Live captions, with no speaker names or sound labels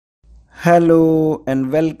Hello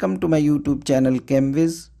and welcome to my YouTube channel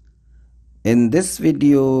ChemWis. In this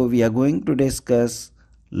video, we are going to discuss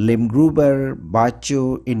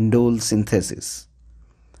leimgruber-batcho indole synthesis.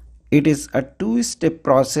 It is a two-step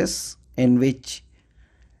process in which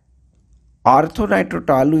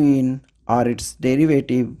ortho-nitrotoluene or its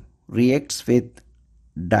derivative reacts with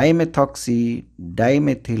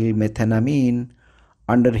dimethoxy-dimethylmethanamine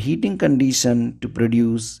under heating condition to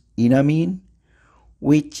produce enamine,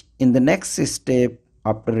 which in the next step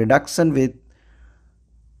after reduction with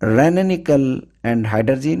ranitol and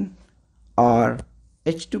hydrogen or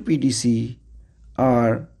H2PDC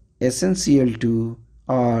or SnCl2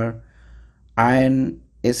 or iron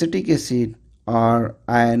acetic acid or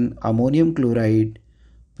iron ammonium chloride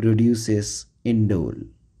produces indole.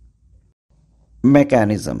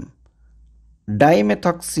 Mechanism: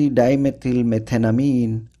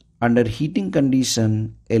 dimethoxy-dimethylmethanamine under heating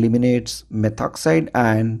condition eliminates methoxide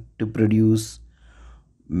ion to produce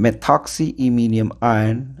methoxyiminium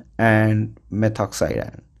ion and methoxide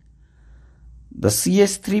ion. The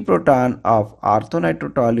CH3 proton of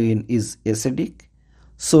ortho-nitrotoluene is acidic,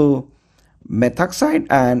 so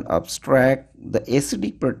methoxide ion abstract the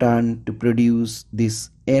acidic proton to produce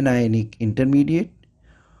this anionic intermediate,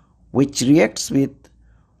 which reacts with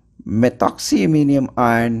methoxyiminium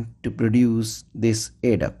ion to produce this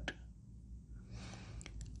adduct.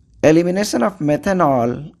 Elimination of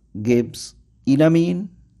methanol gives enamine,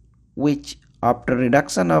 which after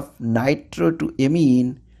reduction of nitro to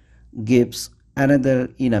amine gives another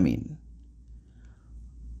enamine.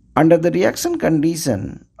 Under the reaction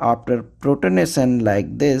condition, after protonation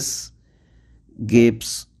like this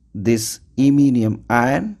gives this iminium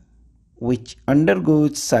ion, which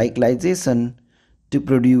undergoes cyclization to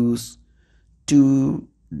produce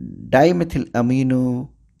 2-dimethylamino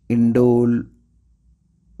indole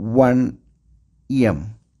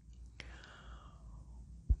 1-em.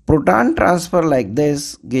 Proton transfer like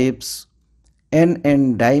this gives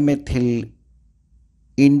N-dimethyl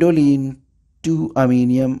indolene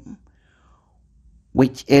 2-aminium,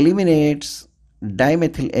 which eliminates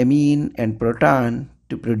dimethylamine and proton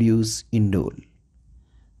to produce indole.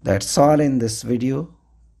 That's all in this video.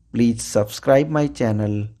 Please subscribe my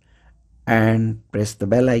channel and press the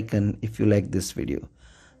bell icon if you like this video.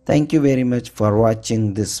 Thank you very much for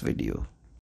watching this video.